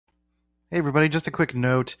Hey everybody, just a quick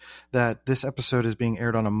note that this episode is being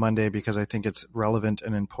aired on a Monday because I think it's relevant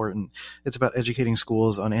and important. It's about educating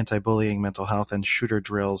schools on anti-bullying, mental health, and shooter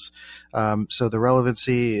drills. So the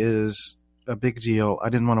relevancy is a big deal. I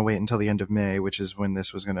didn't want to wait until the end of May, which is when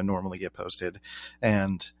this was going to normally get posted.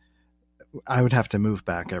 And I would have to move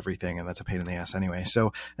back everything, and that's a pain in the ass anyway.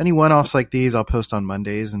 So any one-offs like these, I'll post on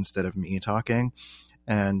Mondays instead of me talking,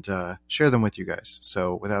 and share them with you guys.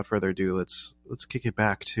 So without further ado, let's kick it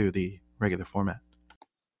back to the regular format.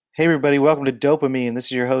 Hey everybody, welcome to Dopamine. This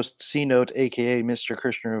is your host, C-Note, aka Mr.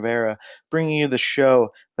 Christian Rivera, bringing you the show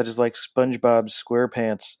that is like SpongeBob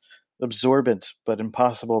SquarePants, absorbent but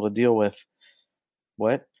impossible to deal with.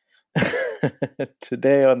 What?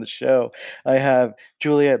 Today on the show, I have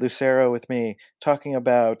Juliet Lucero with me talking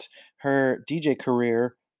about her DJ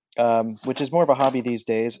career, which is more of a hobby these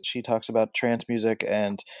days. She talks about trance music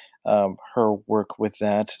and her work with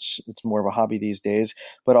that. It's more of a hobby these days,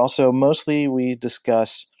 but also mostly we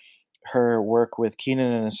discuss her work with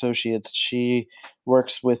Keenan and Associates. She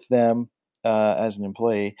works with them as an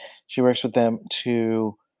employee. She works with them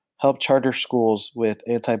to help charter schools with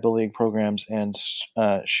anti-bullying programs and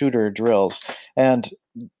shooter drills, and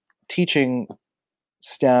teaching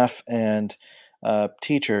staff and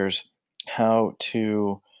teachers how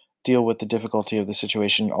to deal with the difficulty of the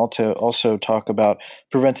situation. Also talk about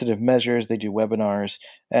preventative measures. They do webinars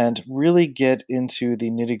and really get into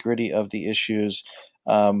the nitty-gritty of the issues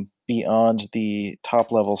beyond the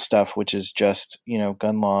top level stuff, which is just,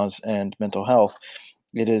 gun laws and mental health.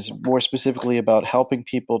 It is more specifically about helping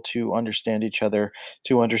people to understand each other,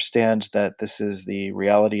 to understand that this is the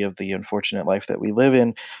reality of the unfortunate life that we live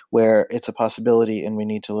in, where it's a possibility and we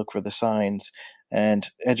need to look for the signs, and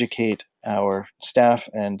educate our staff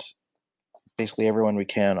and basically everyone we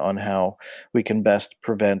can on how we can best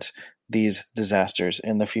prevent these disasters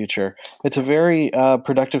in the future. It's a very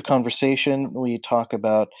productive conversation. We talk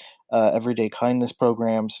about everyday kindness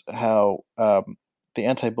programs, how the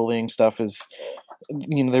anti-bullying stuff is,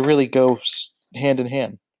 they really go hand in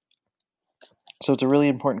hand. So it's a really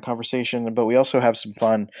important conversation, but we also have some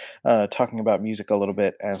fun talking about music a little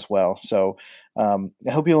bit as well. So I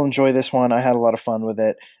hope you'll enjoy this one. I had a lot of fun with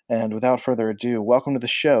it. And without further ado, welcome to the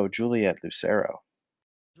show, Juliet Lucero.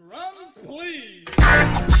 Drums, please.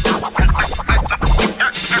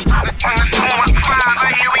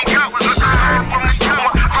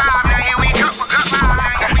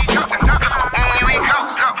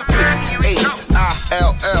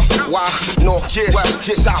 L-L-Y, North, West,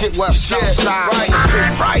 South, West, South Side,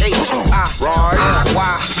 right,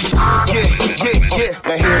 yeah,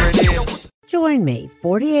 now here it is. Join me,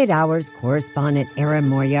 48 Hours correspondent Erin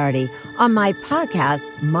Moriarty, on my podcast,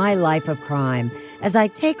 My Life of Crime, as I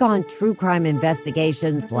take on true crime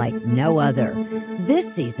investigations like no other.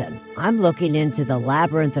 This season, I'm looking into the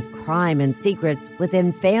labyrinth of crime and secrets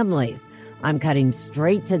within families. I'm cutting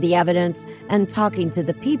straight to the evidence and talking to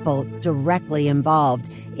the people directly involved,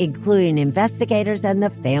 including investigators and the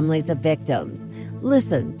families of victims.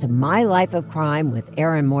 Listen to My Life of Crime with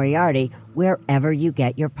Erin Moriarty wherever you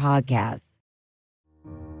get your podcasts.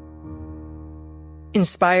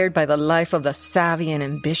 Inspired by the life of the savvy and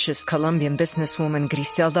ambitious Colombian businesswoman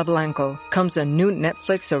Griselda Blanco comes a new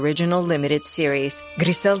Netflix original limited series.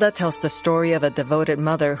 Griselda tells the story of a devoted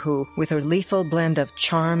mother who, with her lethal blend of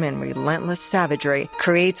charm and relentless savagery,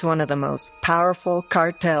 creates one of the most powerful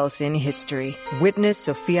cartels in history. Witness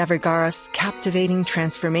Sofia Vergara's captivating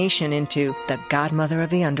transformation into the godmother of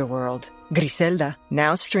the underworld. Griselda,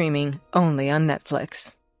 now streaming only on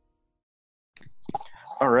Netflix.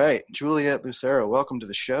 All right, Juliet Lucero, welcome to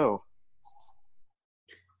the show.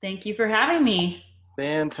 Thank you for having me.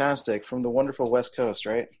 Fantastic. From the wonderful West Coast,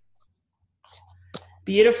 right?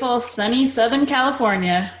 Beautiful, sunny Southern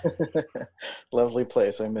California. Lovely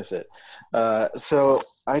place. I miss it. So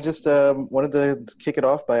I just wanted to kick it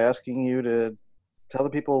off by asking you to tell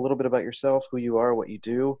the people a little bit about yourself, who you are, what you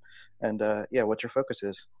do, and what your focus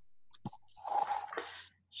is.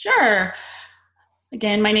 Sure.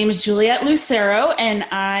 Again, my name is Juliet Lucero, and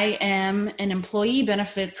I am an employee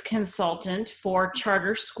benefits consultant for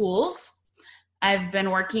charter schools. I've been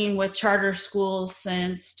working with charter schools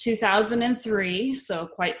since 2003, so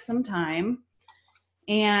quite some time.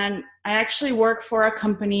 And I actually work for a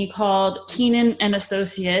company called Keenan and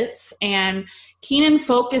Associates, and Keenan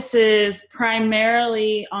focuses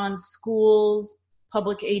primarily on schools,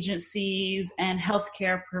 public agencies, and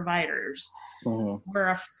healthcare providers. Mm-hmm. We're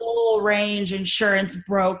a full range insurance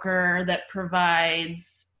broker that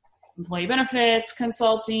provides employee benefits,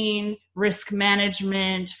 consulting, risk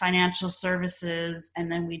management, financial services,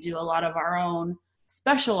 and then we do a lot of our own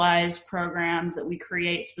specialized programs that we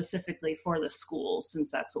create specifically for the schools, since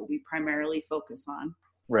that's what we primarily focus on.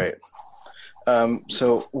 Right.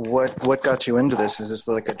 So what got you into this? Is this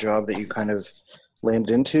like a job that you kind of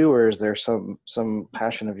landed into, or is there some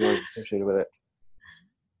passion of yours associated with it?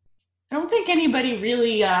 I don't think anybody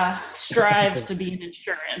really strives to be in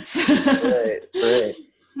insurance. Right.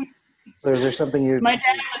 So is there something you... My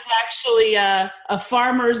dad was actually a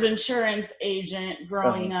farmer's insurance agent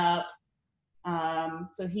growing up.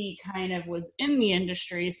 So he kind of was in the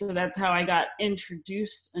industry. So that's how I got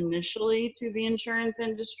introduced initially to the insurance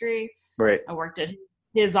industry. Right. I worked at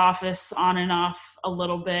his office on and off a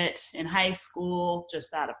little bit in high school,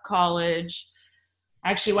 just out of college.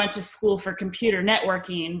 I actually went to school for computer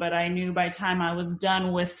networking, but I knew by the time I was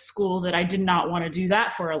done with school that I did not want to do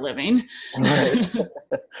that for a living. Right.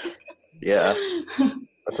 Yeah.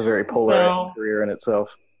 That's a very polarizing career in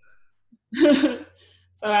itself.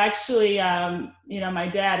 So actually, my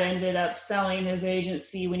dad ended up selling his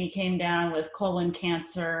agency when he came down with colon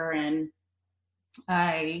cancer, and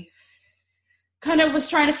I kind of was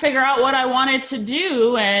trying to figure out what I wanted to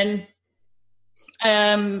do. And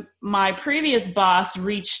my previous boss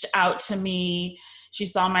reached out to me. She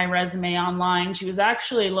saw my resume online. She was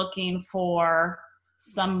actually looking for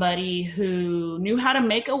somebody who knew how to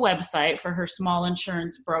make a website for her small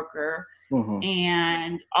insurance broker,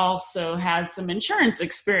 and also had some insurance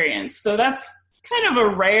experience. So that's kind of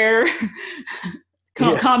a rare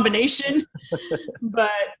combination, but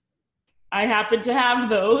I happen to have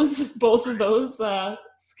both of those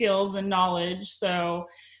skills and knowledge. So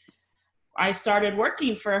I started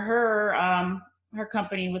working for her. Her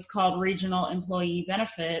company was called Regional Employee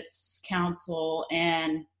Benefits Council,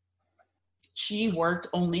 and she worked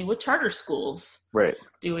only with charter schools, right,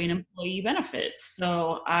 doing employee benefits.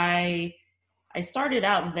 So I started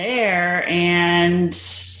out there and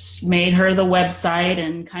made her the website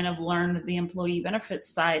and kind of learned the employee benefits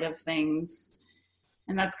side of things.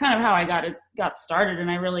 And that's kind of how I got started. And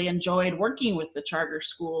I really enjoyed working with the charter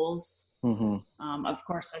schools. Of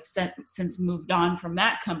course, I've since moved on from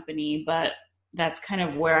that company, but that's kind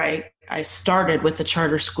of where I started with the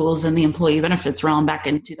charter schools and the employee benefits realm back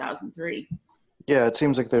in 2003. Yeah, it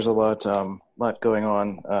seems like there's a lot going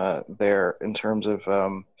on there in terms of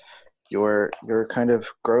your kind of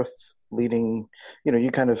growth leading.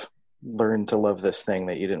 You kind of learned to love this thing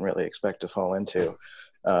that you didn't really expect to fall into.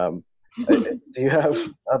 Do you have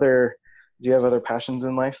other passions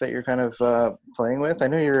in life that you're kind of playing with? I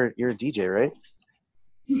know you're a DJ, right?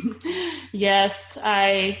 Yes,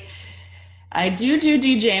 I do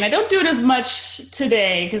DJing. I don't do it as much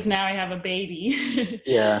today because now I have a baby.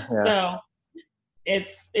 Yeah. So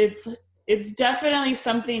it's definitely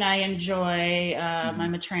something I enjoy.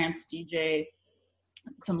 I'm a trance DJ.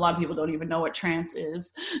 A lot of people don't even know what trance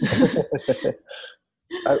is.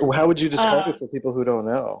 How would you describe it for people who don't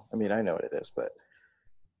know? I mean, I know what it is, but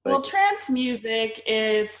well, trance music,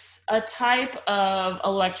 it's a type of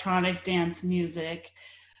electronic dance music,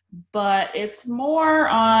 but it's more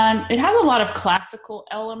it has a lot of classical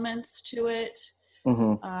elements to it.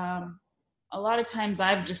 A lot of times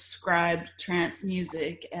I've described trance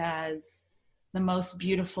music as the most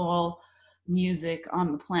beautiful music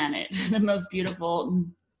on the planet, the most beautiful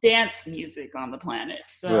dance music on the planet.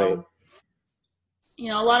 So, right.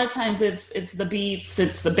 A lot of times it's the beats,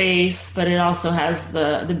 it's the bass, but it also has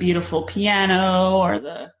the beautiful piano or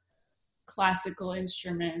the classical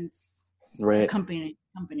instruments, right, accompanying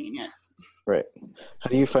it. Right. How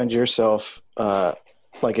do you find yourself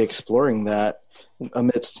exploring that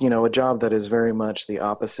amidst a job that is very much the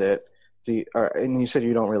opposite? And you said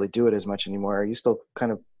you don't really do it as much anymore. Are you still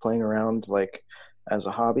kind of playing around as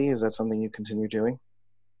a hobby? Is that something you continue doing?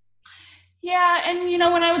 Yeah, and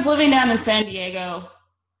when I was living down in San Diego,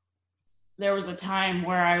 there was a time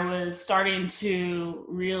where I was starting to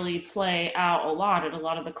really play out a lot at a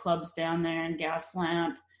lot of the clubs down there in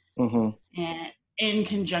Gaslamp, and in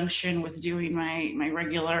conjunction with doing my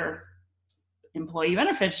regular employee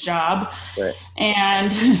benefits job. Right.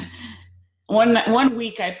 And one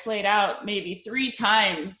week I played out maybe 3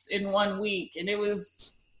 times in 1 week, and it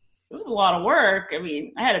was a lot of work. I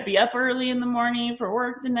mean, I had to be up early in the morning for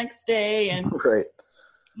work the next day, and right.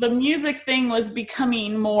 The music thing was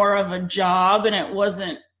becoming more of a job, and it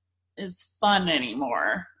wasn't as fun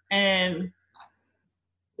anymore. And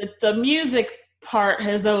the music part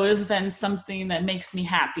has always been something that makes me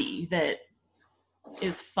happy, that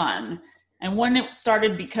is fun. And when it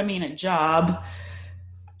started becoming a job,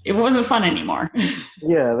 it wasn't fun anymore.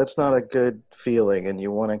 Yeah, that's not a good feeling, and you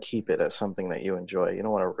want to keep it as something that you enjoy. You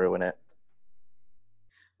don't want to ruin it.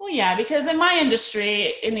 Well, yeah, because in my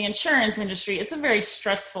industry, in the insurance industry, it's a very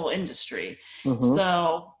stressful industry. Mm-hmm.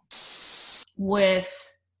 So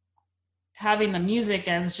with having the music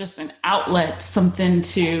as just an outlet, something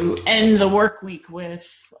to end the work week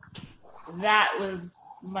with, that was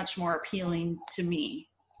much more appealing to me.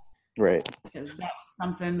 Right. Because that was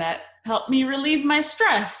something that helped me relieve my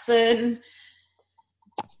stress and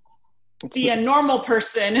be a normal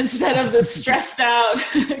person instead of the stressed out,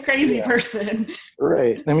 crazy person.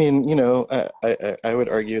 Right. I mean, I would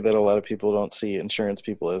argue that a lot of people don't see insurance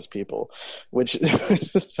people as people, which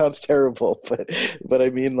sounds terrible, but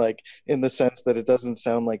I mean, like, in the sense that it doesn't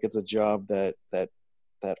sound like it's a job that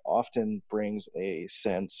often brings a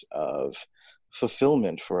sense of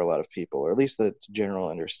fulfillment for a lot of people, or at least the general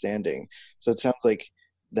understanding. So it sounds like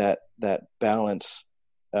that balance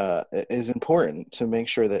is important to make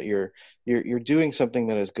sure that you're doing something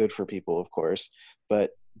that is good for people, of course,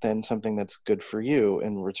 but then something that's good for you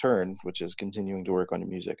in return, which is continuing to work on your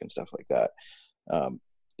music and stuff like that.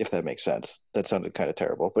 If that makes sense. That sounded kind of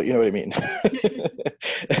terrible, but you know what I mean.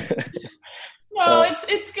 No,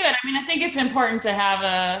 it's good. I mean, I think it's important to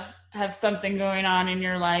have something going on in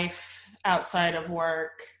your life outside of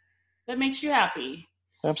work that makes you happy.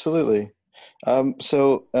 Absolutely.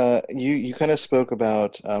 So you kind of spoke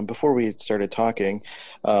about before we started talking,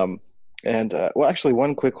 and well, actually,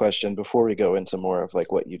 one quick question before we go into more of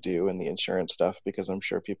like what you do and the insurance stuff, because I'm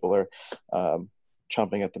sure people are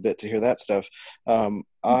chomping at the bit to hear that stuff. I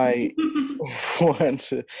I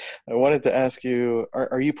wanted to ask you: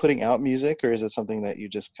 are you putting out music, or is it something that you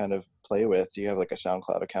just kind of play with? Do you have like a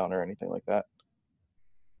SoundCloud account or anything like that?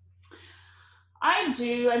 I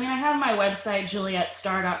do. I mean, I have my website,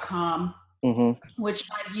 julietstar.com, Mm-hmm. which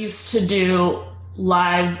I used to do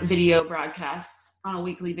live video broadcasts on a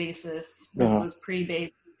weekly basis. This was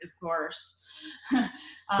pre-baby, of course. And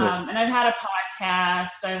I've had a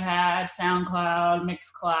podcast, I've had SoundCloud,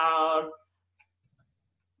 Mixcloud,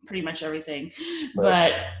 pretty much everything.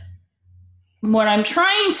 But what I'm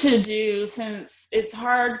trying to do, since it's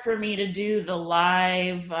hard for me to do the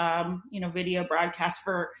live, video broadcast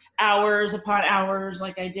for hours upon hours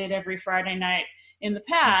like I did every Friday night in the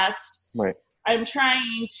past, Right. I'm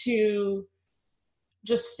trying to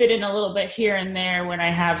just fit in a little bit here and there when I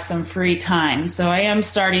have some free time. So I am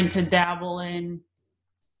starting to dabble in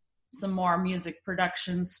some more music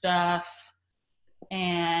production stuff,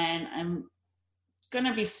 and I'm going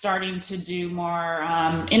to be starting to do more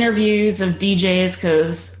interviews of DJs,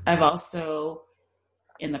 because I've also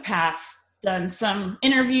in the past done some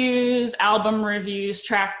interviews, album reviews,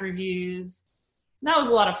 track reviews. And that was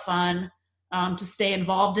a lot of fun to stay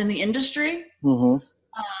involved in the industry. Mm-hmm.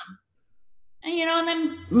 And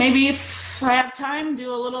then maybe if I have time,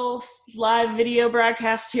 do a little live video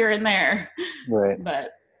broadcast here and there. Right.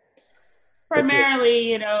 But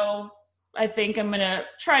primarily, I think I'm going to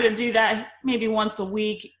try to do that maybe once a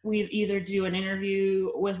week. We either do an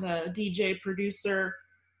interview with a DJ producer,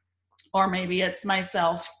 or maybe it's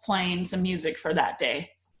myself playing some music for that day.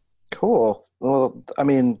 Cool. Well, I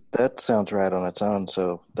mean, that sounds right on its own.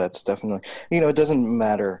 So that's definitely, it doesn't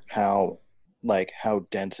matter how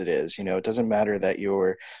dense it is. It doesn't matter that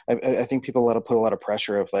I think people put a lot of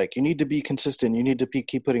pressure of like, you need to be consistent, you need to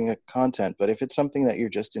keep putting content. But if it's something that you're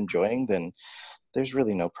just enjoying, then there's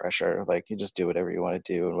really no pressure. Like, you just do whatever you want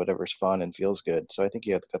to do and whatever's fun and feels good. So I think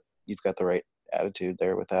you've got the right attitude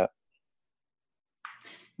there with that.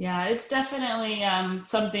 Yeah, it's definitely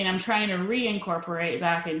something I'm trying to reincorporate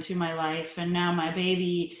back into my life. And now my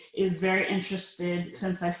baby is very interested,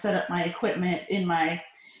 since I set up my equipment in my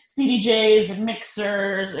CDJs and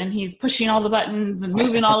mixers, and he's pushing all the buttons and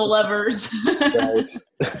moving all the levers. Nice.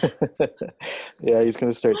 Yeah, he's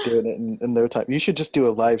going to start doing it in no time. You should just do a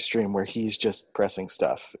live stream where he's just pressing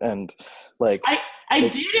stuff. And like, I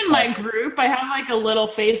did in my group. I have like a little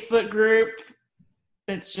Facebook group.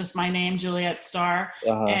 It's just my name, Juliet Star.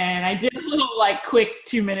 Uh-huh. And I did a little quick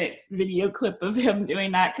 2-minute video clip of him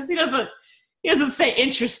doing that, because he doesn't stay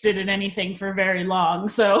interested in anything for very long.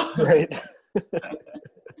 So right.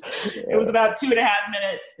 It was about 2.5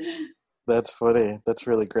 minutes. That's funny. That's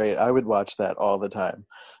really great. I would watch that all the time.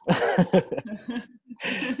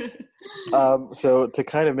 So to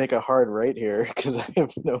kind of make a hard right here, because I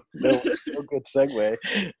have no good segue.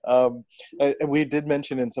 And we did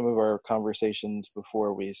mention in some of our conversations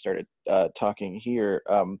before we started talking here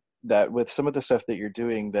that with some of the stuff that you're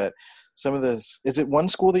doing, that some of this, is it one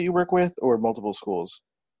school that you work with or multiple schools?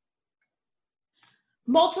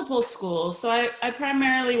 Multiple schools. So I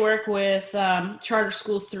primarily work with charter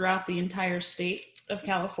schools throughout the entire state of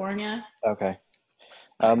California. Okay.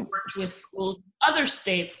 I've worked with schools in other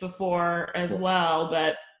states before as well,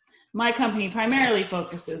 but my company primarily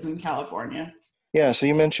focuses in California. Yeah, so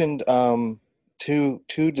you mentioned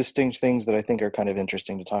two distinct things that I think are kind of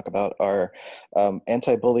interesting to talk about are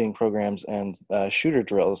anti-bullying programs and shooter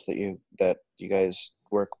drills that you guys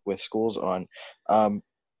work with schools on.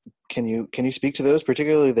 Can you speak to those,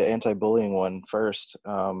 particularly the anti-bullying one first?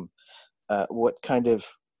 What kind of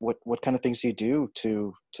things do you do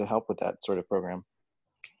to help with that sort of program?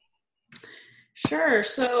 Sure.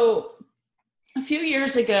 So a few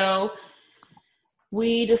years ago,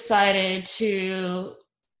 we decided to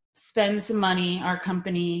spend some money, our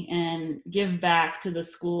company, and give back to the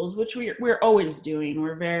schools, which we're always doing.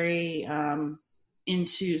 We're very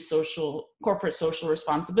into corporate social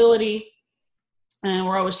responsibility, and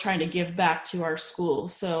we're always trying to give back to our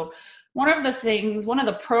schools. So one of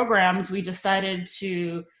the programs we decided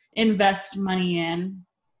to invest money in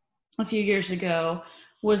a few years ago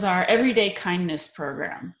was our Everyday Kindness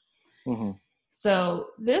program. Mm-hmm. So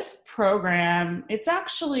this program, it's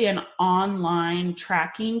actually an online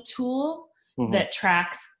tracking tool Mm-hmm. that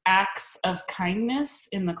tracks acts of kindness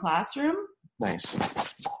in the classroom.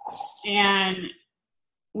 Nice. And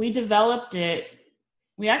we developed it.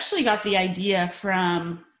 We actually got the idea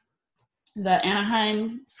from the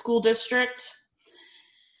Anaheim School District,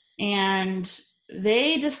 and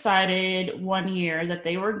they decided one year that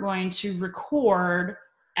they were going to record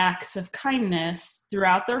acts of kindness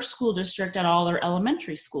throughout their school district at all their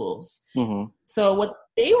elementary schools. Mm-hmm. So what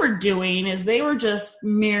they were doing is they were just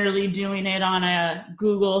merely doing it on a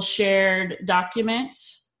Google shared document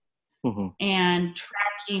Mm-hmm. and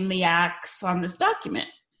tracking the acts on this document.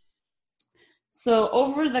 So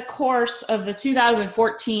over the course of the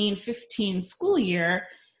 2014-15 school year,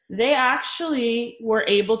 they actually were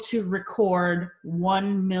able to record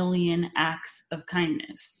 1 million acts of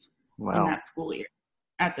kindness in that school year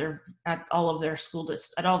at all of their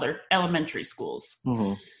at all their elementary schools.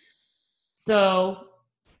 Mm-hmm. So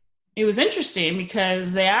it was interesting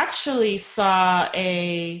because they actually saw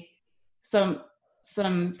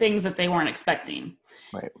some things that they weren't expecting.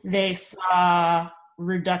 Right. They saw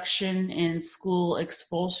reduction in school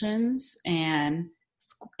expulsions and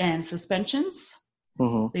suspensions.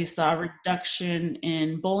 Mm-hmm. They saw a reduction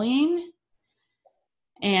in bullying,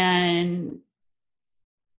 and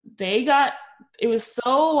it was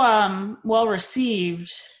so well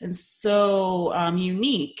received and so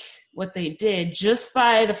unique what they did, just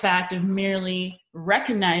by the fact of merely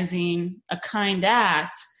recognizing a kind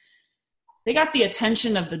act. They got the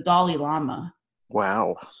attention of the Dalai Lama.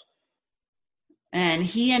 Wow. And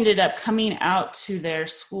he ended up coming out to their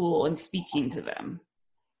school and speaking to them.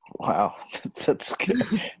 Wow, that's good.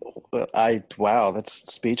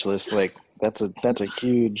 That's speechless. Like that's a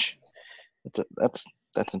huge.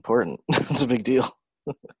 That's important. That's a big deal.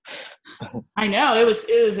 I know, it was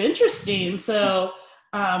interesting. So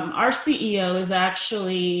our CEO is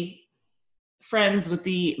actually friends with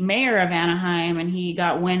the mayor of Anaheim, and he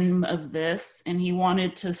got wind of this, and he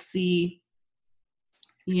wanted to see,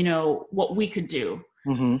 what we could do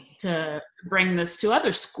Mm-hmm. to bring this to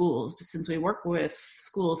other schools, since we work with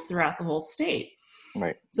schools throughout the whole state.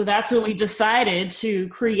 Right. So that's when we decided to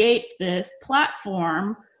create this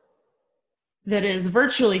platform that is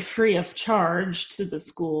virtually free of charge to the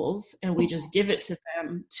schools, and we just give it to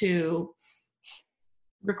them to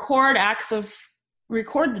record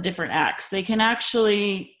the different acts. They can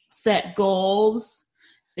actually set goals.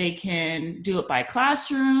 They can do it by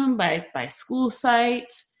classroom, by school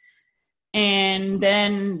site, and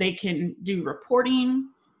then they can do reporting.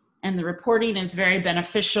 And the reporting is very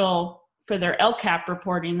beneficial for their LCAP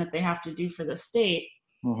reporting that they have to do for the state.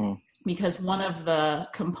 Mm-hmm. Because one of the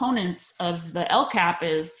components of the LCAP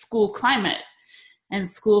is school climate. And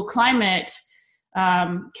school climate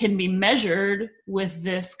can be measured with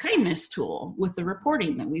this kindness tool, with the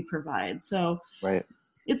reporting that we provide. So right.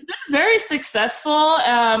 It's been very successful.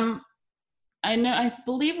 I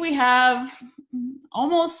believe we have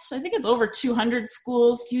I think it's over 200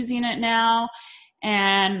 schools using it now.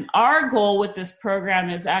 And our goal with this program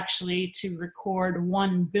is actually to record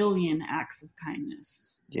 1 billion acts of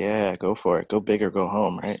kindness. Yeah, go for it. Go big or go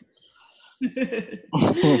home, right?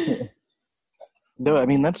 No, I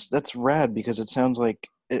mean that's rad, because it sounds like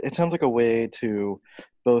a way to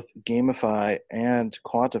both gamify and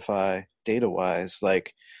quantify data-wise,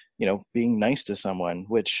 like, being nice to someone,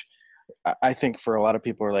 which I think for a lot of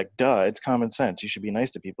people are like, duh, it's common sense. You should be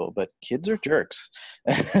nice to people, but kids are jerks,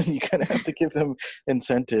 and you kind of have to give them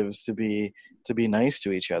incentives to be nice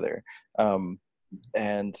to each other.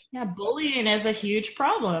 And yeah, bullying is a huge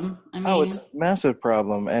problem. it's a massive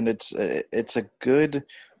problem, and it's a good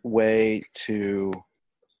way to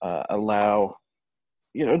allow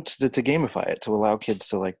to gamify it, to allow kids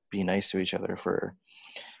to like be nice to each other for,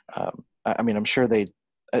 I mean, I'm sure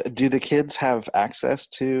do the kids have access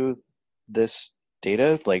to this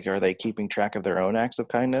data? Like, are they keeping track of their own acts of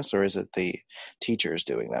kindness, or is it the teachers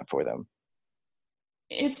doing that for them?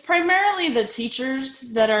 It's primarily the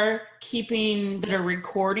teachers that are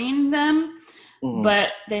recording them, Mhm. but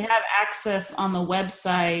they have access on the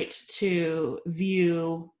website to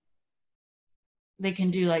view. They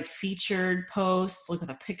can do like featured posts, look at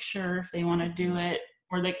a picture if they want to do it,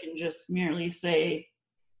 or they can just merely say,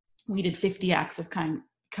 we did 50 acts of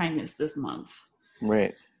kindness this month.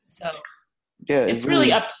 Right. So Yeah, it's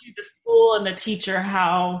really up to the school and the teacher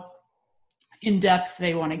how in depth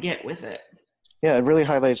they want to get with it. Yeah, it really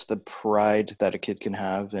highlights the pride that a kid can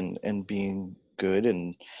have in being good,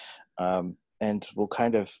 and will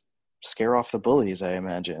kind of scare off the bullies, I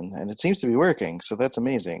imagine. And it seems to be working, so that's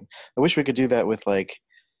amazing. I wish we could do that with like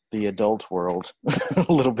the adult world a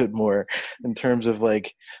little bit more, in terms of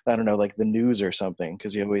like, I don't know, like the news or something,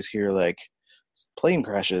 because you always hear like plane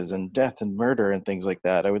crashes and death and murder and things like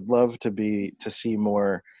that. I would love to see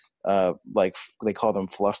more like they call them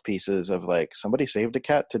fluff pieces of like, somebody saved a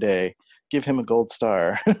cat today, give him a gold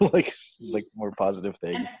star. like more positive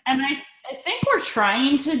things. And I think we're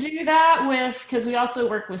trying to do that because we also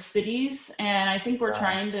work with cities, and I think we're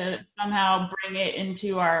trying to somehow bring it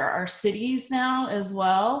into our cities now as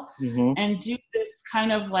well, and do this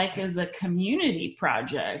kind of like as a community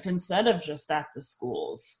project instead of just at the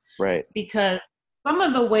schools. Right. Because some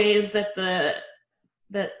of the ways that the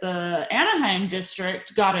Anaheim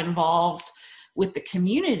district got involved with the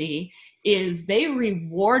community is they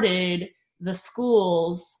rewarded the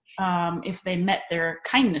schools if they met their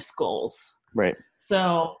kindness goals. Right.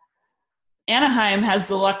 So Anaheim has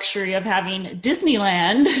the luxury of having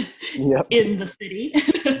Disneyland in the city.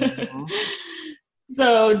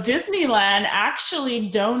 So Disneyland actually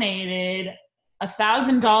donated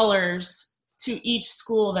 $1,000 to each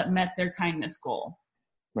school that met their kindness goal.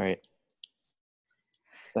 Right.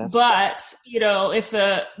 But, if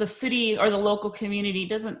the city or the local community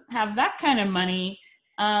doesn't have that kind of money,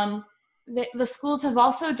 the schools have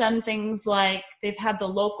also done things like they've had the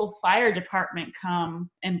local fire department come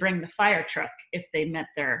and bring the fire truck if they met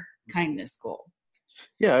their kindness goal.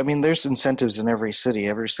 Yeah, I mean, there's incentives in every city.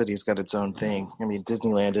 Every city's got its own thing. I mean,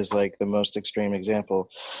 Disneyland is like the most extreme example,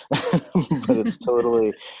 but it's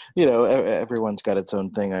totally, everyone's got its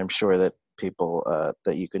own thing. I'm sure that people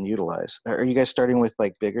that you can utilize. Are you guys starting with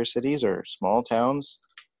like bigger cities or small towns?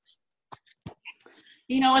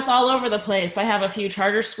 It's all over the place. I have a few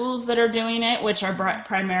charter schools that are doing it, which are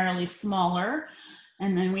primarily smaller.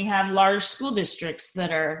 And then we have large school districts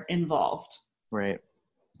that are involved. Right.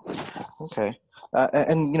 Okay.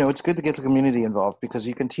 And it's good to get the community involved, because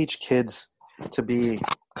you can teach kids to be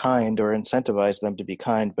kind or incentivize them to be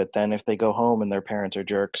kind, but then if they go home and their parents are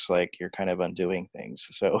jerks, like, you're kind of undoing things.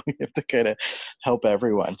 So you have to kind of help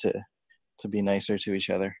everyone to be nicer to each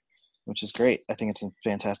other, which is great. I think it's a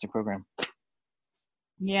fantastic program.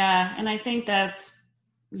 Yeah, and I think that's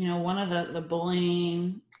one of the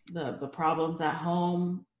bullying, the problems at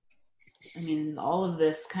home. I mean, all of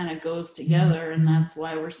this kind of goes together, and that's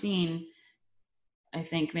why we're seeing, I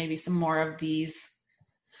think, maybe some more of these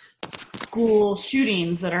school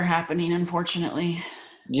shootings that are happening, unfortunately.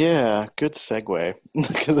 Yeah, good segue,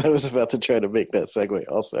 because I was about to try to make that segue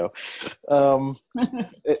also.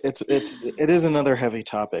 It is another heavy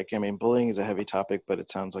topic. I mean, bullying is a heavy topic, but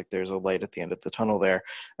it sounds like there's a light at the end of the tunnel there.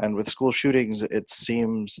 And with school shootings, it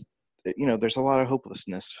seems, there's a lot of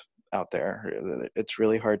hopelessness out there. It's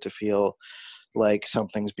really hard to feel like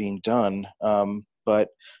something's being done. But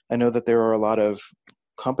I know that there are a lot of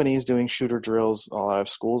companies doing shooter drills. A lot of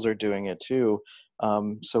schools are doing it too.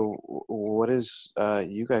 So what is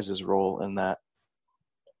you guys' role in that?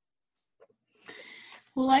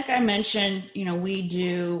 Well, like I mentioned, we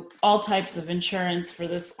do all types of insurance for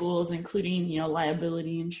the schools, including,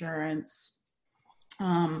 liability insurance.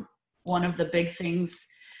 One of the big things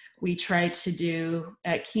we try to do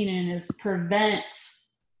at Keenan is prevent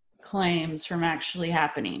claims from actually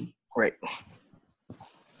happening. Right.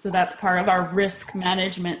 So that's part of our risk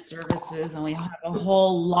management services, and we have a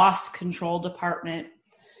whole loss control department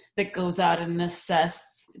that goes out and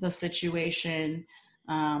assess the situation,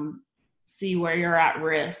 see where you're at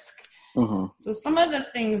risk. Mm-hmm. So some of the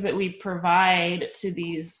things that we provide to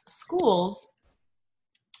these schools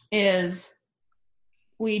is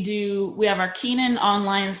we have our Keenan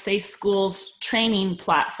Online Safe Schools training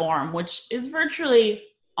platform, which is virtually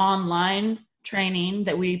online training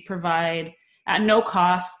that we provide at no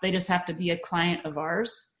cost. They just have to be a client of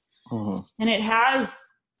ours. Mm-hmm. And it has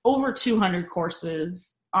over 200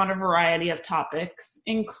 courses on a variety of topics,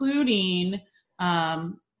 including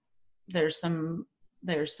there's some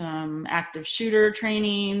active shooter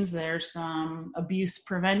trainings, there's some abuse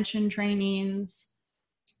prevention trainings.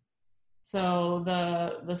 So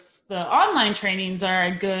the online trainings are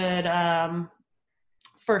a good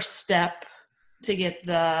first step to give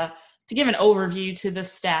an overview to the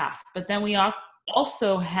staff. But then we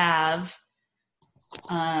also have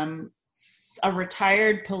a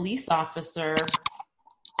retired police officer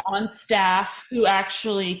on staff who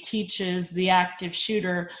actually teaches the active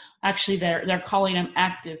shooter. Actually, they're calling them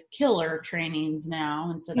active killer trainings now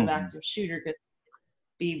instead of active shooter, because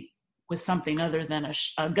be with something other than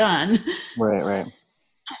a gun. Right.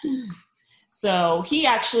 So he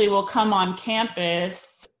actually will come on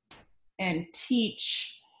campus and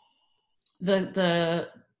teach the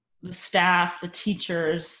staff, the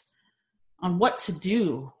teachers, on what to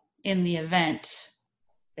do in the event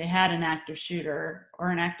they had an active shooter or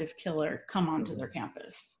an active killer come onto their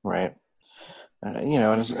campus. Right. And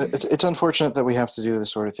it's unfortunate that we have to do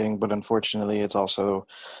this sort of thing, but unfortunately it's also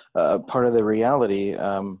part of the reality.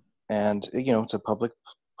 And it's a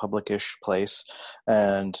public-ish place,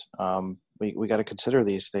 and we got to consider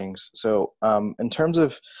these things. So in terms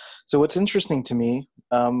of, what's interesting to me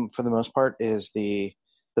for the most part is the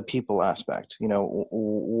people aspect.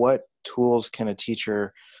 What tools can a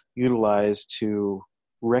teacher utilize to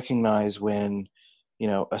recognize when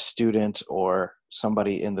a student or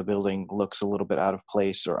somebody in the building looks a little bit out of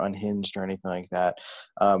place or unhinged or anything like that,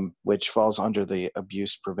 which falls under the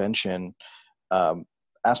abuse prevention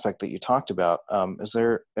aspect that you talked about. Is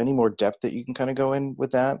there any more depth that you can kind of go in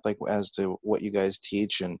with that, like as to what you guys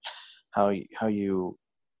teach and how you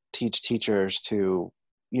teach teachers to,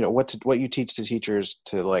 what you teach to teachers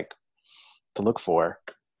to look for,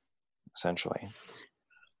 essentially?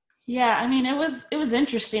 Yeah, I mean, it was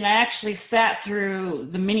interesting. I actually sat through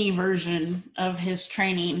the mini version of his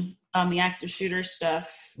training on the active shooter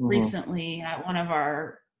stuff recently at one of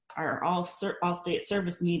our all state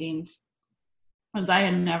service meetings, because I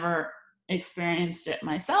had never experienced it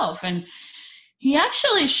myself. And he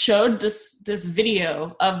actually showed this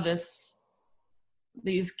video of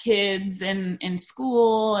these kids in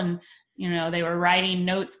school, and they were writing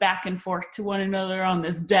notes back and forth to one another on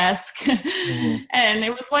this desk. And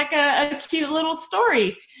it was like a cute little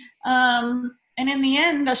story. And in the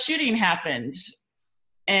end, a shooting happened.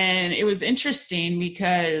 And it was interesting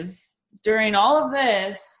because during all of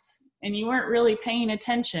this, and you weren't really paying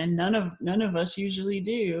attention, none of us usually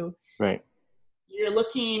do. Right. You're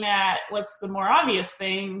looking at what's the more obvious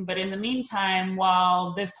thing, but in the meantime,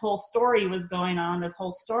 while this whole story was going on, this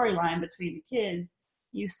whole storyline between the kids,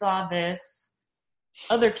 you saw this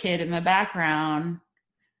other kid in the background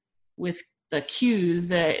with the cues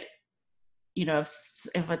that,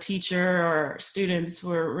 if a teacher or students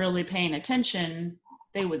were really paying attention,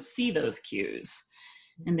 they would see those cues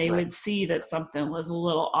and they would see that something was a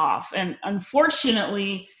little off. And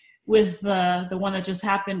unfortunately, with the one that just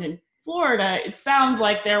happened in Florida, it sounds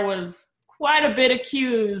like there was quite a bit of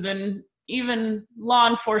cues, and even law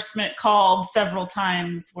enforcement called several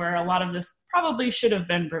times where a lot of this probably should have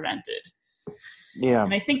been prevented. Yeah.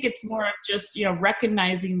 And I think it's more of just,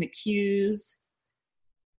 recognizing the cues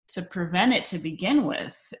to prevent it to begin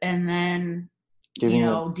with. And then,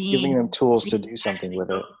 giving them tools to do something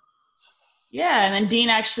with it. Yeah. And then Dean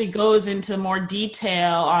actually goes into more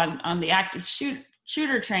detail on the active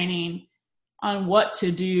shooter training on what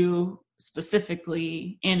to do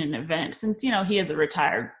specifically in an event. Since, he is a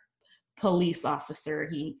retired police officer,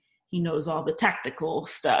 he knows all the tactical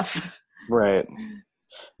stuff. Right.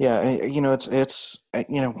 Yeah. It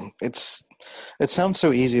sounds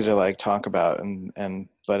so easy to talk about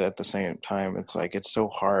but at the same time, it's so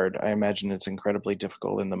hard. I imagine it's incredibly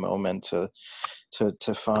difficult in the moment to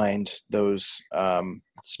find those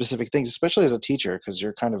specific things, especially as a teacher, because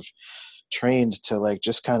you're kind of trained to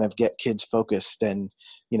just kind of get kids focused, and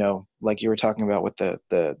like you were talking about with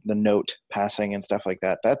the note passing and stuff like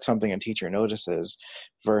that. That's something a teacher notices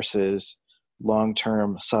versus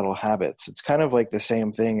long-term subtle habits. It's kind of like the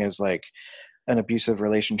same thing as an abusive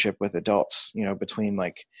relationship with adults, between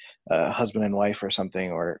a husband and wife or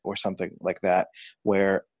something or something like that,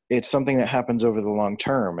 where it's something that happens over the long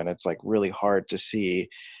term, and it's really hard to see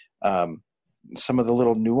some of the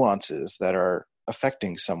little nuances that are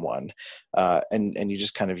affecting someone, and you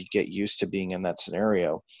just kind of get used to being in that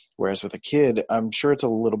scenario. Whereas with a kid, I'm sure it's a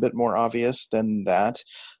little bit more obvious than that,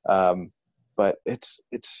 but it's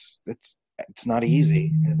not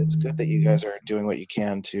easy, and it's good that you guys are doing what you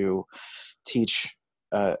can to teach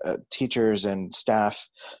teachers and staff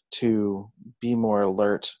to be more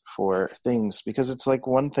alert for things, because it's like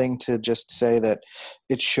one thing to just say that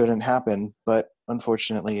it shouldn't happen, but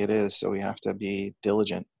unfortunately it is. So we have to be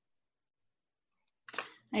diligent.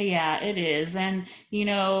 Yeah, it is. And,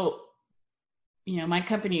 my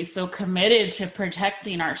company is so committed to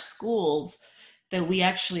protecting our schools that we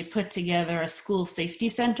actually put together a school safety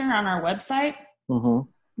center on our website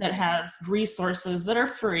that has resources that are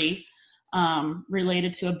free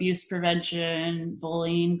related to abuse prevention,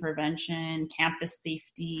 bullying prevention, campus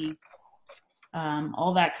safety,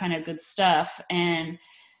 all that kind of good stuff. And,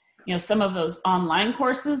 some of those online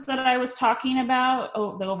courses that I was talking about,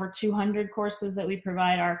 the over 200 courses that we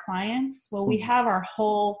provide our clients, well, we have our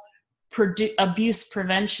whole abuse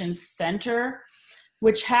prevention center,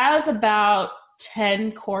 which has about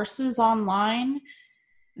 10 courses online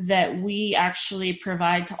that we actually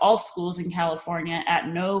provide to all schools in California at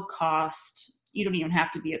no cost. You don't even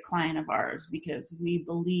have to be a client of ours, because we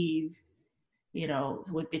believe,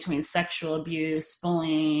 with between sexual abuse,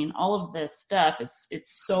 bullying, all of this stuff,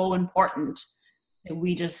 it's so important that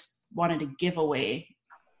we just wanted to give away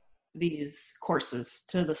these courses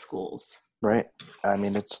to the schools. Right. I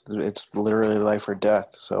mean, it's literally life or death.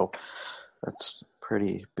 So that's a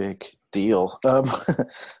pretty big deal.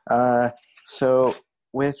 So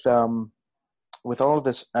with all of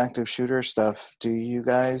this active shooter stuff, do you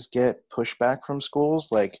guys get pushback from schools?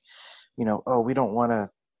 Like, oh, we don't want to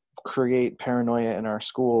create paranoia in our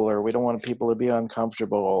school, or we don't want people to be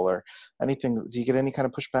uncomfortable, or anything. Do you get any kind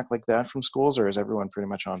of pushback like that from schools, or is everyone pretty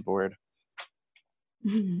much on board?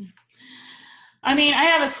 I mean, I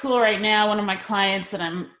have a school right now, one of my clients that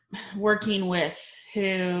I'm working with,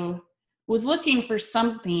 who was looking for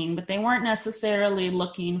something, but they weren't necessarily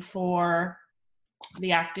looking for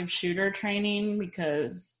the active shooter training,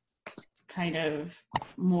 because it's kind of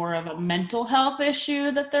more of a mental health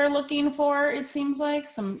issue that they're looking for. It seems like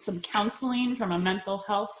some counseling from a mental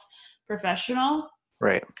health professional.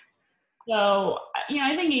 Right. So,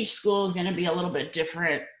 I think each school is going to be a little bit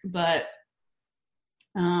different, but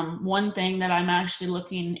one thing that I'm actually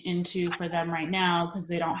looking into for them right now, because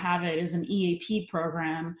they don't have it, is an EAP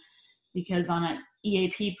program. Because on an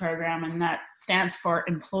EAP program, and that stands for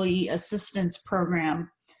Employee Assistance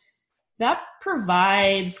Program, that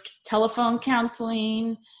provides telephone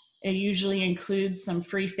counseling. It usually includes some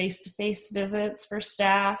free face-to-face visits for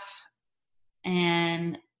staff.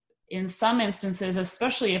 And in some instances,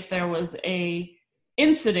 especially if there was a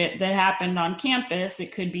incident that happened on campus,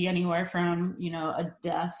 it could be anywhere from, a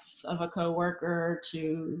death of a coworker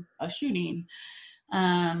to a shooting.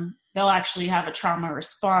 They'll actually have a trauma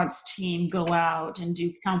response team go out and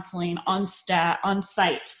do counseling on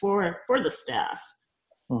site for the staff.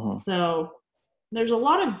 So there's a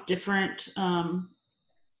lot of different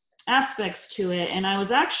aspects to it. And I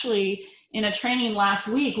was actually in a training last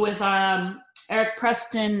week with Eric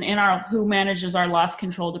Preston who manages our loss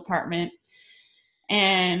control department.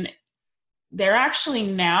 And they're actually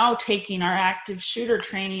now taking our active shooter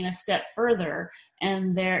training a step further,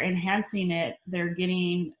 and they're enhancing it. They're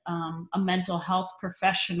getting a mental health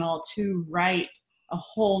professional to write a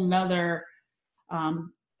whole nother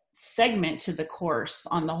segment to the course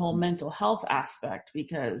on the whole mental health aspect,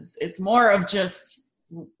 because it's more of just,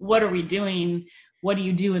 what are we doing? What do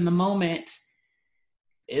you do in the moment?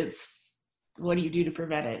 It's what do you do to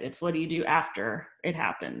prevent it? It's what do you do after it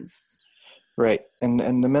happens? Right. And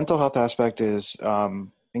the mental health aspect is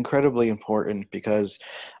incredibly important, because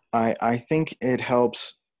I think it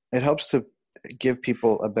helps to give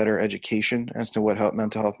people a better education as to what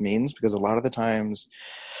mental health means, because a lot of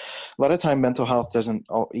time mental health doesn't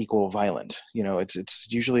equal violent.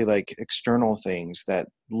 It's usually like external things that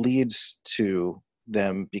leads to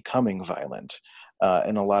them becoming violent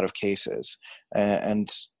in a lot of cases.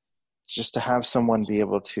 And just to have someone be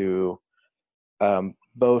able to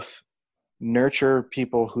both nurture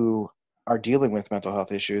people who are dealing with mental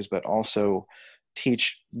health issues, but also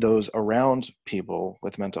teach those around people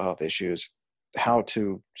with mental health issues how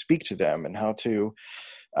to speak to them and how to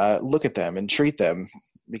look at them and treat them.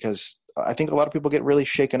 Because I think a lot of people get really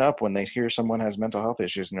shaken up when they hear someone has mental health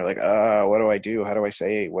issues, and they're like, what do I do? How do I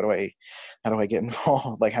say? How do I get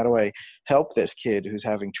involved? Like, how do I help this kid who's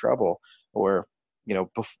having trouble? Or,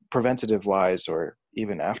 preventative wise, or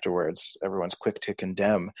even afterwards, everyone's quick to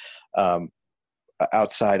condemn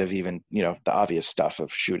outside of even, the obvious stuff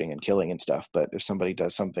of shooting and killing and stuff. But if somebody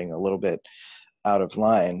does something a little bit out of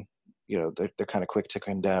line, they're kind of quick to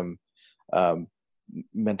condemn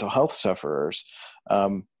mental health sufferers.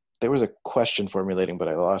 There was a question formulating, but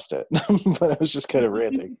I lost it. But I was just kind of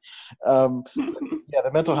ranting. Yeah,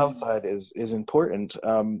 the mental health side is important.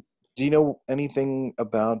 Do you know anything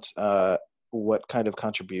about what kind of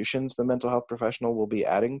contributions the mental health professional will be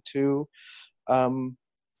adding to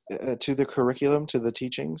the curriculum, to the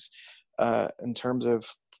teachings, in terms of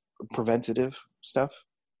preventative stuff?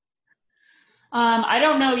 I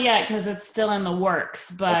don't know yet because it's still in the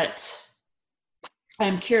works, but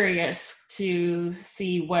I'm curious to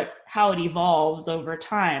see how it evolves over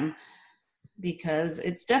time, because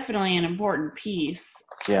it's definitely an important piece.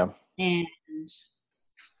 Yeah. And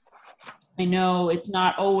I know it's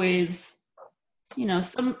not always,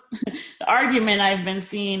 some the argument I've been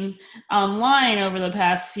seeing online over the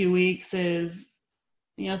past few weeks is,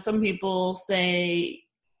 some people say,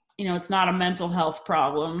 it's not a mental health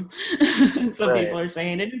problem. Some Right. people are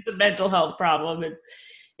saying it is a mental health problem.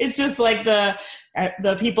 It's just like the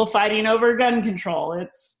people fighting over gun control.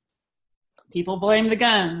 It's people blame the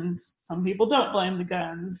guns. Some people don't blame the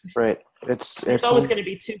guns. Right. There's always going to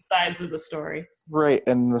be two sides of the story. Right.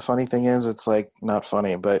 And the funny thing is, it's like not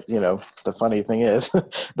funny, but the funny thing is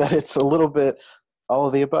that it's a little bit all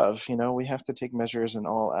of the above. We have to take measures in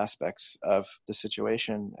all aspects of the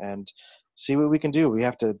situation and see what we can do. We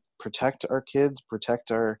have to protect our kids,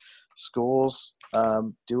 protect our schools,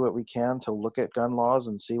 do what we can to look at gun laws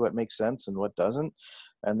and see what makes sense and what doesn't.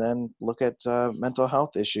 And then look at mental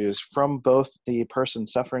health issues from both the person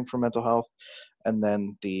suffering from mental health and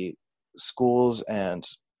then the schools and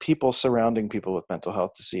people surrounding people with mental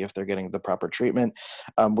health to see if they're getting the proper treatment,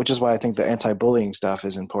 which is why I think the anti-bullying stuff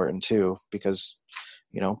is important too, because,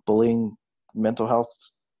 bullying, mental health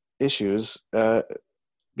issues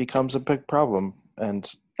becomes a big problem and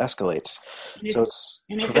escalates.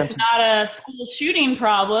 If it's not a school shooting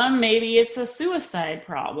problem, maybe it's a suicide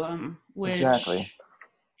problem, which exactly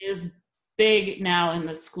is big now in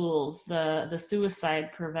the schools, the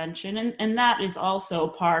suicide prevention. And that is also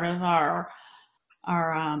part of our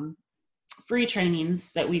free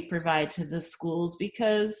trainings that we provide to the schools,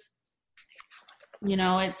 because,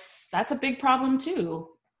 that's a big problem too.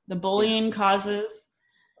 The bullying causes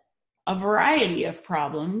a variety of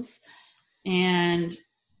problems. And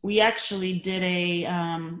we actually did a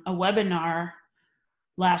webinar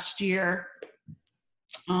last year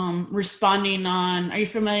responding on, are you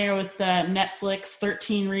familiar with Netflix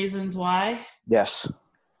 13 Reasons Why? Yes.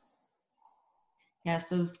 Yeah,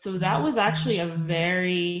 so that was actually a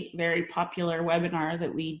very, very popular webinar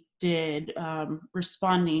that we did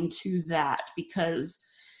responding to that, because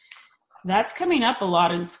that's coming up a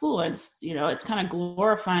lot in school. It's, it's kind of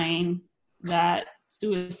glorifying that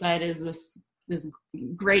suicide is this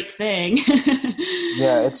great thing.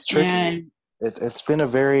 Yeah, it's tricky. And it's been a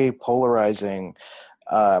very polarizing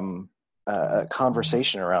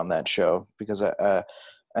conversation around that show, because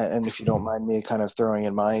and if you don't mind me kind of throwing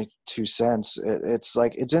in my 2 cents,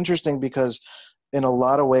 it's interesting because in a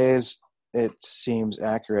lot of ways it seems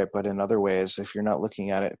accurate, but in other ways, if you're not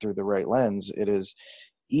looking at it through the right lens, it is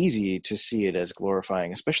easy to see it as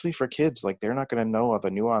glorifying, especially for kids. Like, they're not going to know all the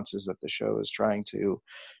nuances that the show is trying to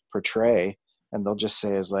portray, and they'll just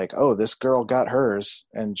say is like, oh, this girl got hers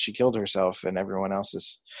and she killed herself and everyone else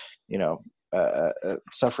is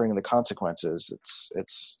suffering the consequences.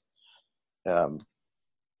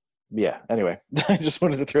 Yeah, anyway, I just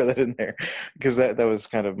wanted to throw that in there because that was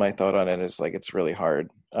kind of my thought on it. Is like, it's really hard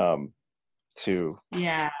to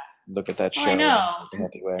look at that show. I know, in a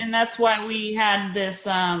healthy way. And that's why we had this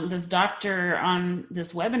this doctor on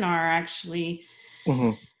this webinar actually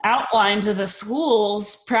outline to the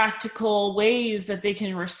schools practical ways that they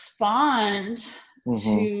can respond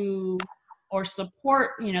to or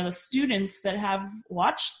support, the students that have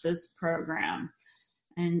watched this program.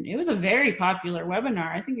 And it was a very popular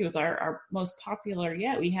webinar. I think it was our most popular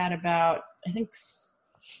yet. We had about,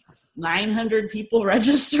 900 people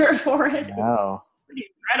register for it. Wow. It's pretty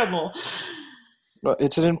incredible. Well,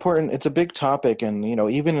 it's a big topic. And,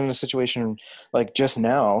 even in a situation like just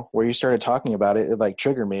now where you started talking about it, it like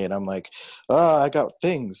triggered me. And I'm like, oh, I got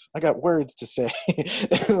words to say.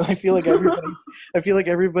 I feel like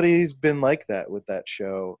everybody's been like that with that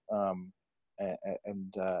show.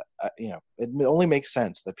 It only makes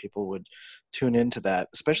sense that people would tune into that,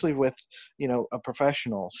 especially with a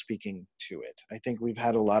professional speaking to it. I think we've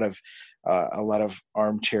had a lot of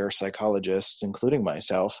armchair psychologists, including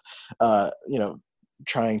myself,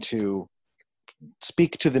 trying to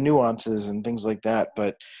speak to the nuances and things like that,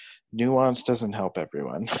 but nuance doesn't help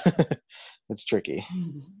everyone. It's tricky.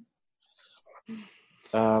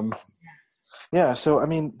 Yeah, so I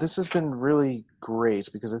mean, this has been really great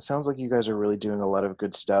because it sounds like you guys are really doing a lot of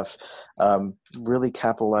good stuff, really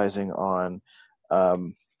capitalizing on,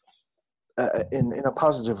 in a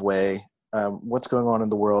positive way, what's going on in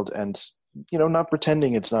the world and not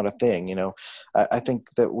pretending it's not a thing. I think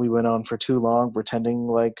that we went on for too long pretending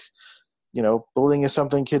like, bullying is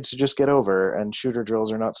something kids should just get over, and shooter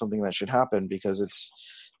drills are not something that should happen because it's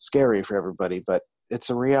scary for everybody, but it's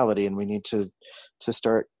a reality, and we need to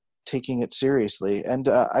start taking it seriously. And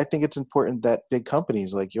I think it's important that big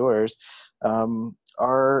companies like yours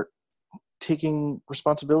are taking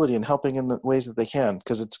responsibility and helping in the ways that they can,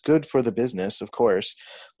 because it's good for the business, of course,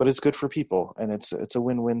 but it's good for people, and it's a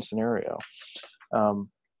win-win scenario.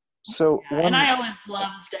 And I always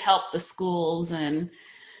love to help the schools and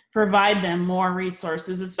provide them more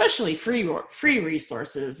resources, especially free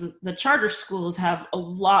resources. The charter schools have a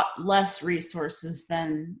lot less resources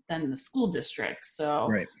than the school districts. So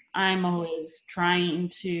right. I'm always trying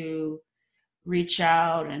to reach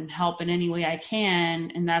out and help in any way I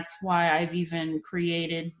can. And that's why I've even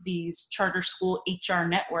created these charter school HR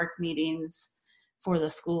network meetings for the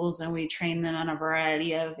schools. And we train them on a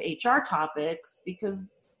variety of HR topics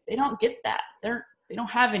because they don't get that. They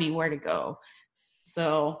don't have anywhere to go.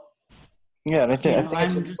 So, yeah, and I think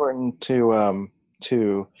it's important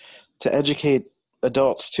to educate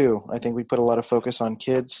adults too. I think we put a lot of focus on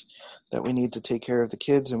kids, that we need to take care of the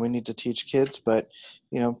kids and we need to teach kids, but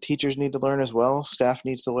teachers need to learn as well. Staff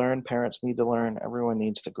needs to learn. Parents need to learn. Everyone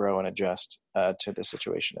needs to grow and adjust to the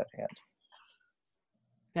situation at hand.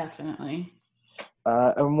 Definitely.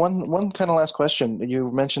 And one kind of last question.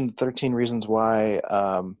 You mentioned 13 Reasons Why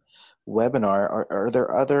webinar. Are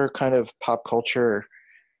there other kind of pop culture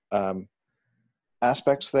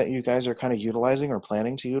aspects that you guys are kind of utilizing or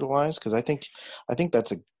planning to utilize? Because I think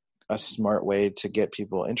that's a smart way to get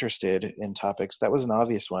people interested in topics. That was an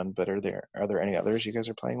obvious one, but are there any others you guys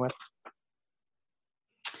are playing with?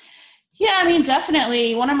 Yeah, I mean,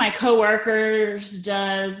 definitely. One of my coworkers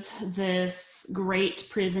does this great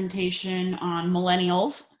presentation on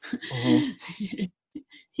millennials. Mm-hmm.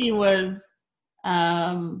 He was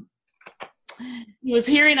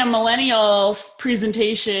hearing a millennials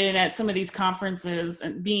presentation at some of these conferences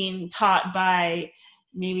and being taught by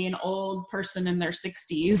maybe an old person in their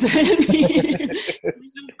 60s. Just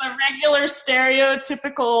the regular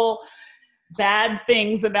stereotypical bad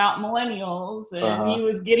things about millennials. And he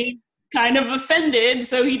was getting kind of offended.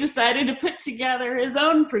 So he decided to put together his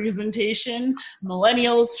own presentation,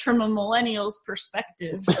 Millennials from a Millennial's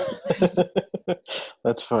Perspective.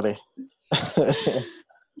 That's funny. Yeah.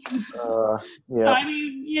 So, I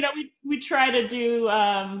mean, we try to do,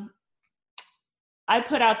 I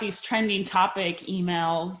put out these trending topic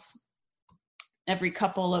emails every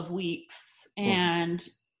couple of weeks, and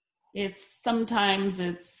sometimes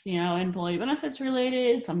it's employee benefits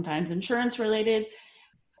related, sometimes insurance related,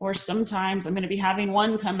 or sometimes I'm going to be having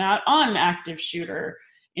one come out on active shooter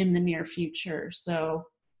in the near future. So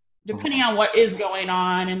depending on what is going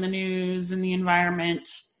on in the news and the environment,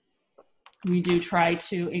 we do try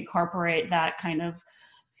to incorporate that kind of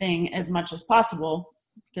thing as much as possible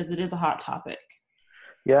because it is a hot topic.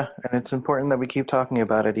 Yeah, and it's important that we keep talking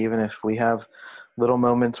about it, even if we have little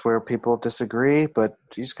moments where people disagree, but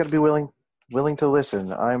you just got to be willing to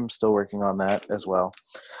listen. I'm still working on that as well.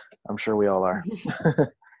 I'm sure we all are.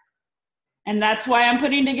 And that's why I'm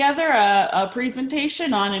putting together a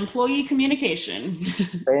presentation on employee communication.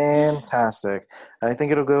 Fantastic. I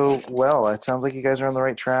think it'll go well. It sounds like you guys are on the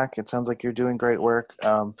right track. It sounds like you're doing great work.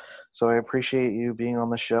 So I appreciate you being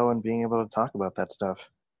on the show and being able to talk about that stuff.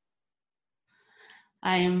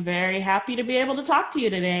 I am very happy to be able to talk to you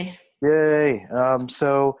today. Yay.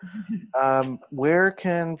 Where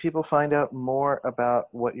can people find out more about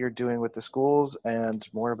what you're doing with the schools and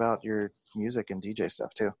more about your music and DJ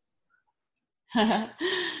stuff too?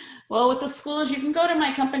 Well, with the schools, you can go to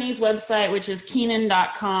my company's website, which is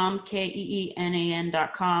keenan.com,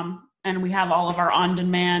 KEENAN.com. And we have all of our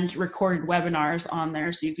on-demand recorded webinars on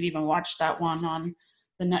there. So you could even watch that one on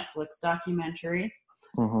the Netflix documentary.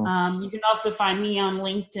 Mm-hmm. You can also find me on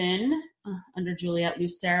LinkedIn under Juliet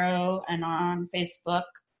Lucero and on Facebook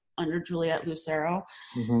under Juliet Lucero.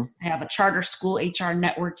 Mm-hmm. I have a charter school HR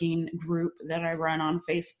networking group that I run on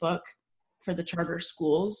Facebook for the charter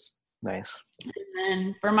schools. Nice.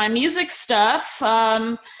 And for my music stuff,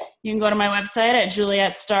 you can go to my website at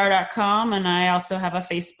julietstar.com. And I also have a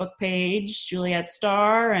Facebook page, Juliet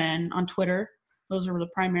Star, and on Twitter. Those are the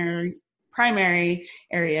primary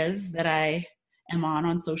areas that I am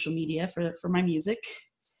on social media for my music.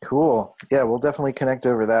 Cool. Yeah, we'll definitely connect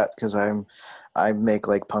over that because I make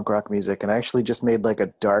like punk rock music, and I actually just made like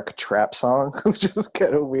a dark trap song, which is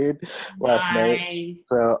kind of weird last night.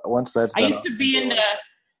 So once that's done, I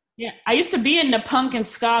used to be into punk and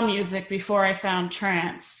ska music before I found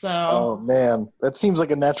trance. So oh man, that seems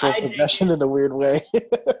like a natural progression in a weird way.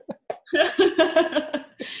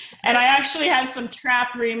 And I actually have some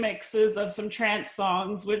trap remixes of some trance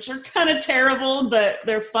songs, which are kind of terrible, but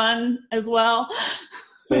they're fun as well.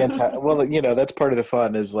 Fantastic. Well, that's part of the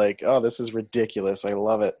fun is like, oh, this is ridiculous. I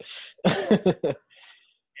love it.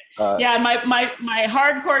 Yeah, my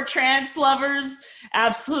hardcore trance lovers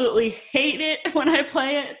absolutely hate it when I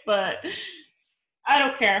play it, but I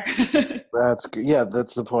don't care. That's good. Yeah,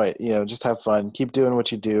 that's the point. Just have fun. Keep doing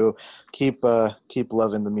what you do. Keep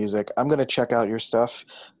loving the music. I'm gonna check out your stuff.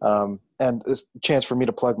 And this chance for me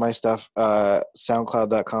to plug my stuff.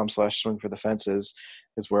 SoundCloud.com/swing for the fences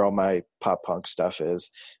is where all my pop punk stuff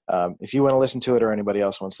is. If you want to listen to it or anybody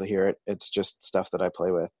else wants to hear it, it's just stuff that I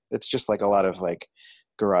play with. It's just like a lot of like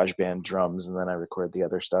garage band drums, and then I record the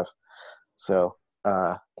other stuff. So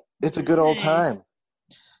it's a good old time.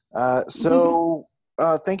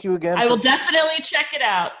 Thank you again. I will definitely check it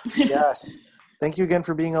out. Yes. Thank you again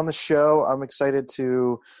for being on the show. I'm excited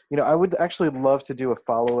to, I would actually love to do a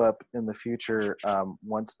follow-up in the future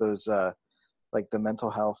once those, like the mental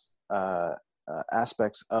health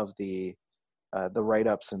aspects of the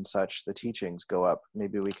write-ups and such, the teachings go up.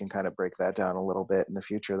 Maybe we can kind of break that down a little bit in the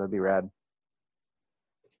future. That'd be rad.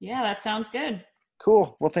 Yeah, that sounds good.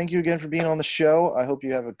 Cool. Well, thank you again for being on the show. I hope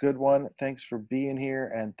you have a good one. Thanks for being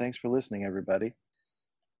here, and thanks for listening, everybody.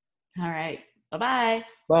 All right. Bye-bye.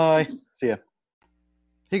 Bye. See ya.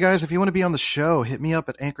 Hey guys, if you want to be on the show, hit me up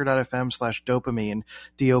at anchor.fm/dopamine,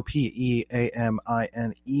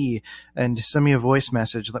 DOPEAMINE, and send me a voice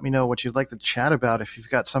message. Let me know what you'd like to chat about. If you've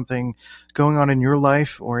got something going on in your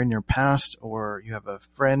life or in your past, or you have a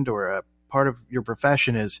friend or a part of your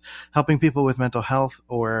profession is helping people with mental health,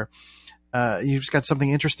 or you've just got something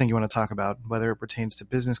interesting you want to talk about, whether it pertains to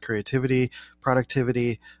business, creativity,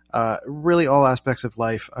 productivity, really all aspects of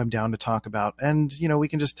life, I'm down to talk about. And, we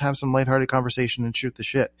can just have some lighthearted conversation and shoot the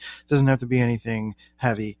shit. It doesn't have to be anything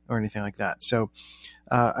heavy or anything like that. So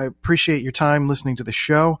I appreciate your time listening to the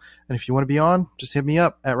show. And if you want to be on, just hit me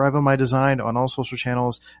up at Rival My Design on all social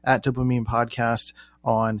channels, at Dopamine Podcast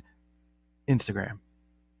on Instagram.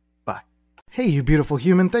 Hey, you beautiful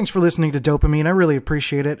human. Thanks for listening to Dopamine. I really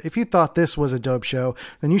appreciate it. If you thought this was a dope show,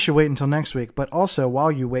 then you should wait until next week. But also,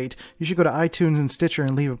 while you wait, you should go to iTunes and Stitcher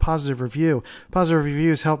and leave a positive review. Positive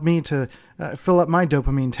reviews help me to fill up my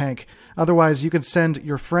dopamine tank. Otherwise, you could send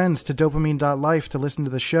your friends to dopamine.life to listen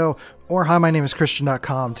to the show, or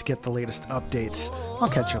HiMyNameIsChristian.com to get the latest updates. I'll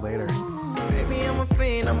catch you later. Baby, I'm a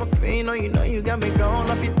fiend. Oh, you got me going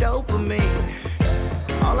off your dopamine.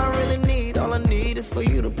 All I really need, is for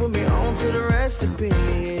you to put me on to the recipe.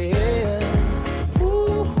 Yeah.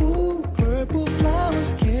 Ooh, purple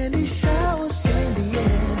flowers, candy showers in the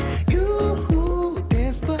air. You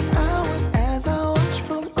dance for hours as I watch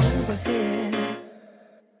from overhead.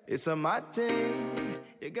 It's a my thing,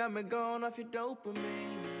 you got me going off your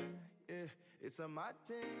dopamine. Yeah, it's a my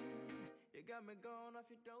thing, you got me going off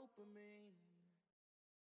your dopamine.